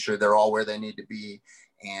team, making sure they're all where they need to be,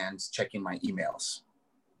 and checking my emails.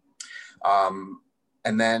 Um,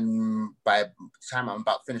 and then by the time I'm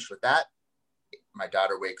about finished with that, my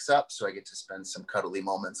daughter wakes up, so I get to spend some cuddly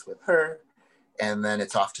moments with her, and then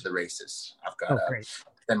it's off to the races. I've got Oh, to great.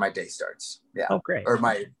 then my day starts. Yeah, Oh, great. or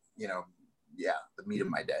my yeah, the meat of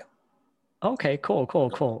my day. Okay, cool, cool,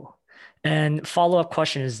 cool. And follow-up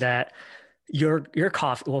question is that your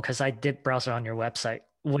coffee, well, because I did browse around your website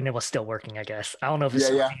when it was still working, I guess. I don't know if it's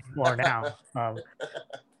Yeah, working yeah. anymore now.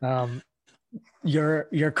 Um,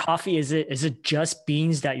 your coffee, is it just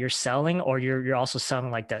beans that you're selling, or you're also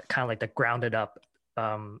selling like that kind of like the grounded up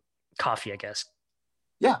um coffee, I guess.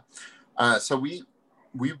 Yeah. So we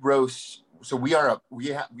roast. So we are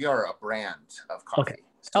a brand of Okay. coffee.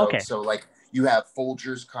 So Okay. so like you have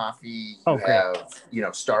Folgers coffee, Oh, you great.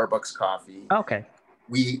 have Starbucks coffee. Okay.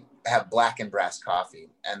 We have Black and Brass coffee,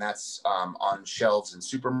 and that's on shelves in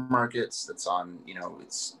supermarkets. That's on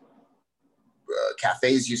it's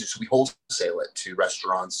cafes use it. So we wholesale it to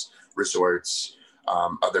restaurants, resorts,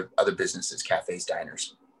 other businesses, cafes,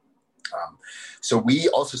 diners. Um, so we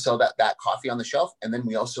also sell that coffee on the shelf, and then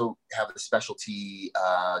we also have a specialty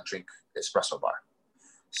drink espresso bar.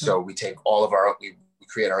 Oh, So we take all of we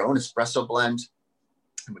create our own espresso blend,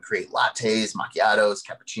 and we create lattes, macchiatos,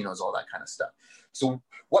 cappuccinos, all that kind of stuff. So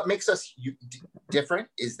what makes us different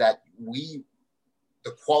is that the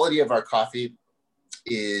quality of our coffee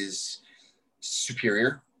is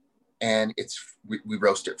superior, and we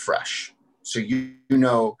roast it fresh. So you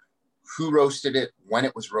know who roasted it, when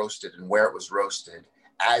it was roasted, and where it was roasted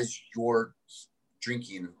as you're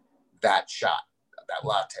drinking that shot, that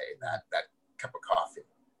latte, that cup of coffee.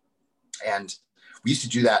 And we used to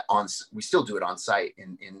do that we still do it on site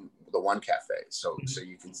in the one cafe. So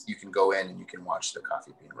you can go in and you can watch the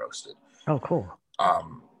coffee being roasted. oh, cool.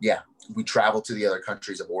 Yeah, we travel to the other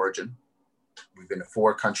countries of origin. We've been to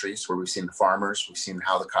 4 countries where we've seen the farmers, we've seen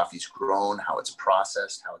how the coffee's grown, how it's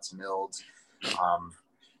processed, how it's milled. Um,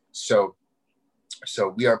 so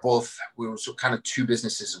we were kind of 2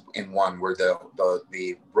 businesses in one. We're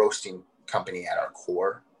the roasting company at our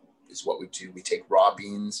core is what we do. We take raw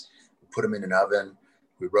beans, we put them in an oven,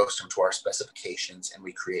 we roast them to our specifications, and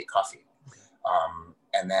we create coffee.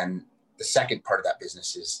 And then the second part of that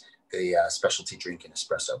business is the specialty drink and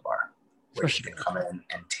espresso bar, where For you can sure. come in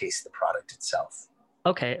and taste the product itself.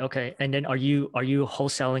 Okay, okay. And then are you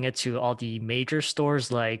wholesaling it to all the major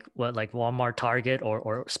stores like what, like Walmart, Target,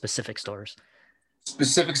 or specific stores?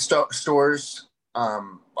 Specific stores,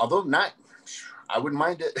 although not, I wouldn't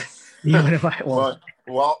mind it. You would buy Walmart.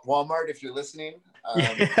 But Walmart, if you're listening,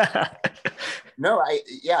 Yeah. no,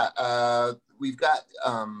 we've got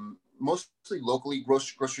mostly locally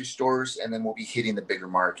grocery stores, and then we'll be hitting the bigger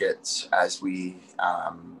markets as we,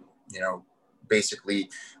 basically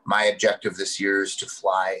my objective this year is to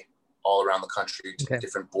fly all around the country to the Okay.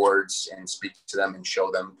 different boards and speak to them and show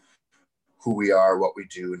them who we are, what we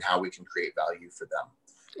do, and how we can create value for them.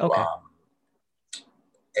 Okay. Um,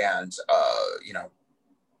 and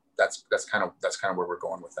that's kind of where we're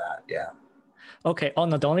going with that. Yeah. Okay. Oh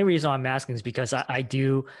no, the only reason I'm asking is because I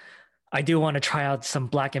do want to try out some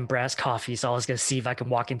black and brass coffee. So I was gonna see if I can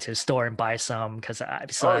walk into a store and buy some because I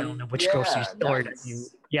Oh don't know which grocery yeah, store that you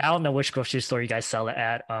nice. Yeah, I don't know which grocery store you guys sell it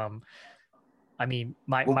at. I mean,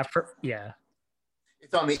 Well, yeah.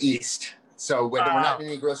 it's on the east, so we're Oh, not in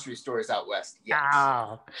any grocery stores out west yet.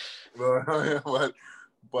 oh,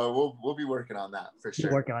 but we'll be working on that for you're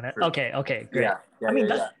sure. working on it. Okay, okay, great. Yeah, yeah, I yeah, mean,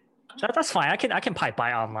 yeah. that's fine. I can probably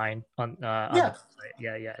buy online on the Yeah, website.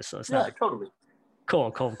 Yeah, yeah. So it's not yeah, like totally. cool,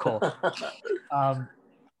 cool, cool. Um,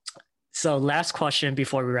 so last question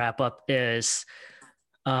before we wrap up is,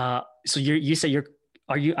 so you said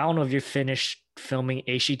I don't know if you're finished filming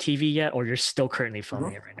HGTV yet, or you're still currently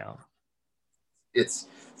filming Mhm. it right now. It's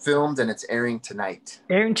filmed and it's airing tonight.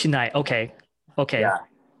 Airing tonight. Okay, okay. Yeah,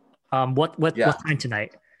 What yeah. time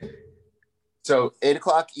tonight? So 8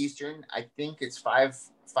 o'clock Eastern. I think it's five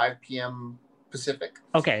p.m. Pacific.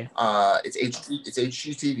 Okay, It's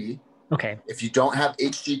HGTV. okay. If you don't have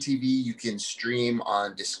HGTV, you can stream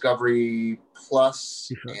on Discovery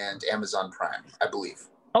Plus and Amazon Prime, I believe.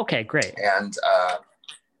 Okay, great. And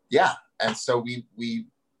yeah, and so we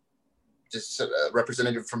just a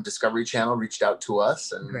representative from Discovery Channel reached out to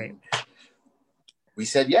us, Great. and we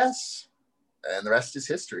said yes, and the rest is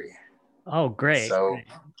history. Oh, great. So Great.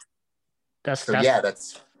 That's so that's yeah,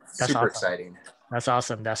 that's that's super awesome. exciting. That's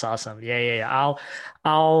awesome. That's awesome. Yeah, yeah,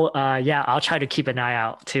 yeah. I'll try to keep an eye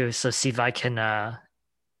out too. So see if I can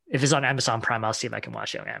if it's on Amazon Prime, I'll see if I can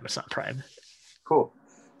watch it on Amazon Prime. Cool,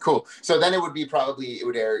 cool. So then it would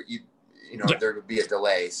air. Yeah. There would be a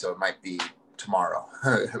delay, so it might be tomorrow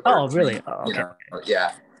or Oh, really? Oh, okay.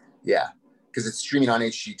 yeah, yeah, because it's streaming on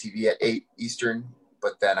HGTV at 8 Eastern,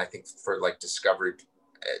 but then I think for like Discovery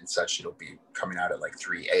and such, it'll be coming out at like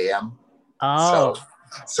 3 a.m. Oh,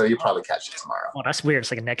 So you'll probably catch it tomorrow. oh, that's weird.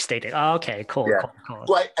 It's like a next day. Oh, okay, cool, Yeah. cool, cool.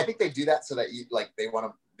 Well, I think they do that so that they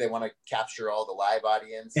want to capture all the live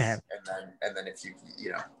audience, Yeah. and then if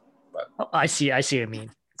but Oh, I see what you mean.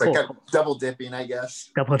 it's Cool. like double dipping, I guess.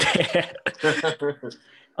 Double day.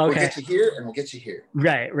 We'll Okay. get you here, and we'll get you here.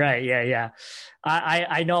 Right, right. Yeah, yeah.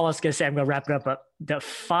 I know I was gonna say I'm gonna wrap it up, but the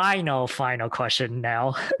final question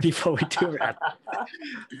now before we do wrap.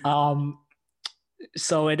 Um,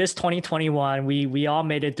 so it is 2021. We all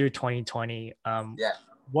made it through 2020. Yeah.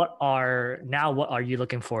 What are you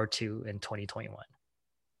looking forward to in 2021?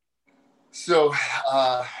 So,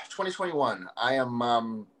 2021,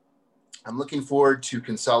 I'm looking forward to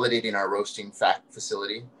consolidating our roasting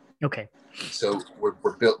facility. Okay. So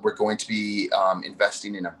we're going to be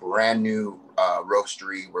investing in a brand new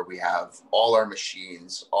roastery where we have all our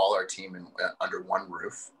machines, all our team under one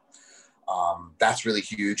roof. That's really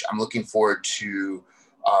huge. I'm looking forward to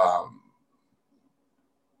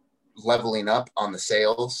leveling up on the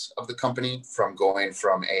sales of the company from going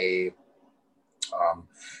from a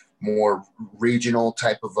more regional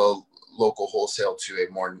type of a local wholesale to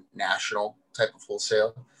a more national type of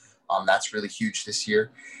wholesale. That's really huge this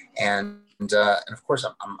year. And of course,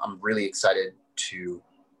 I'm really excited to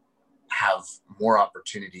have more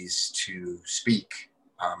opportunities to speak,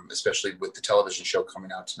 especially with the television show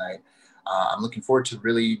coming out tonight. I'm looking forward to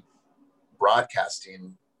really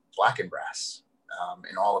broadcasting Black and Brass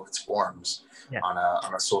in all of its forms on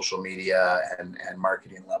a social media and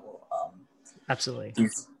marketing level. Absolutely.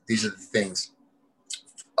 These are the things.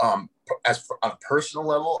 As for, on a personal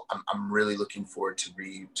level, I'm really looking forward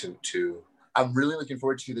I'm really looking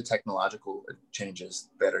forward to the technological changes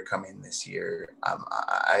that are coming this year.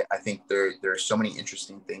 I think there are so many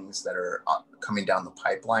interesting things that are coming down the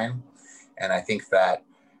pipeline, and I think that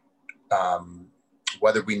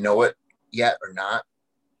whether we know it yet or not,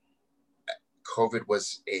 COVID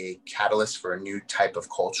was a catalyst for a new type of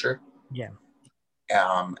culture. Yeah.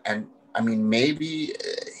 And I mean, maybe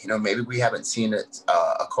we haven't seen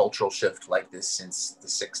a cultural shift like this since the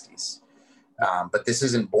 60s. But this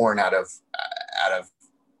isn't born out of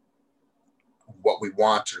what we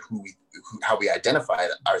want or how we identify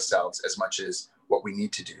ourselves as much as what we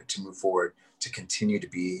need to do to move forward to continue to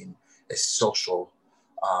be a social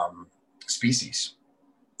species.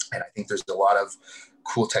 And I think there's a lot of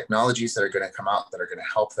cool technologies that are going to come out that are going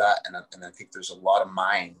to help that. And I think there's a lot of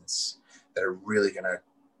minds that are really going to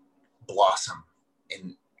blossom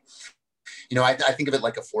in, I think of it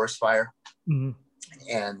like a forest fire. Mm-hmm.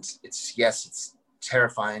 And it's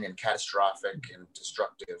terrifying and catastrophic and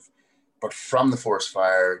destructive, but from the forest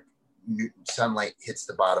fire, sunlight hits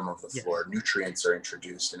the bottom of the floor, nutrients are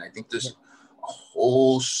introduced. And I think there's a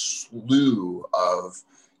whole slew of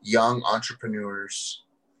young entrepreneurs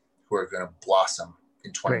who are going to blossom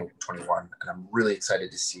in 2021. And I'm really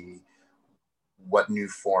excited to see what new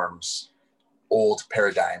forms old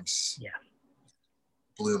paradigms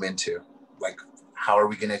bloom into. Like, how are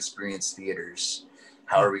we going to experience theaters?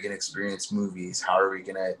 How are we going to experience movies? How are we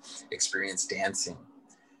going to experience dancing?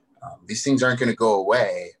 These things aren't going to go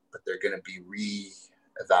away, but they're going to be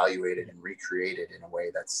re-evaluated and recreated in a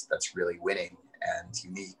way that's really winning and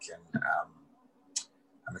unique. And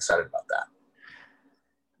I'm excited about that.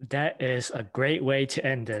 That is a great way to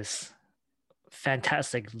end this.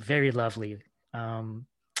 Fantastic, very lovely.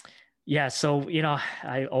 Yeah, so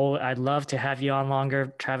I'd love to have you on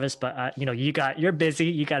longer, Travis, but you're busy,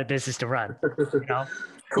 you got a business to run.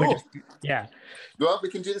 Cool. Yeah. Well, we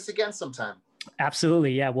can do this again sometime.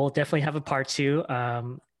 Absolutely, yeah. We'll definitely have a part 2.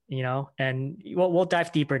 And we'll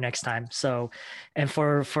dive deeper next time. So, and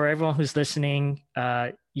for everyone who's listening,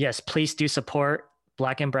 yes, please do support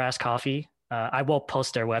Black and Brass Coffee. I will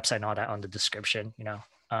post their website and all that on the description.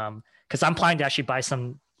 Because I'm planning to actually buy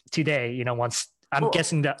some today. Once I'm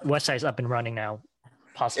guessing the website's up and running now.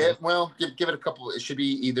 Possibly. Give it a couple. It should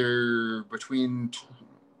be either between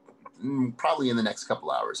probably in the next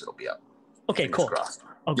couple hours. It'll be up. Okay, cool. Crossed.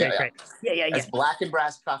 Okay, great. Yeah. It's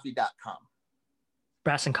blackandbrasscoffee.com.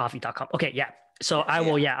 Brassandcoffee.com. Okay, yeah. So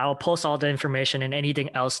I'll post all the information and anything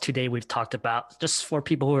else today we've talked about, just for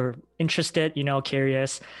people who are interested,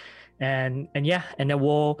 curious, and then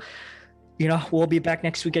we'll be back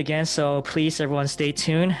next week again. So please, everyone, stay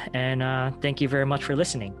tuned, and thank you very much for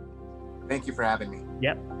listening. Thank you for having me.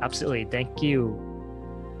 Yep, absolutely. Thank you.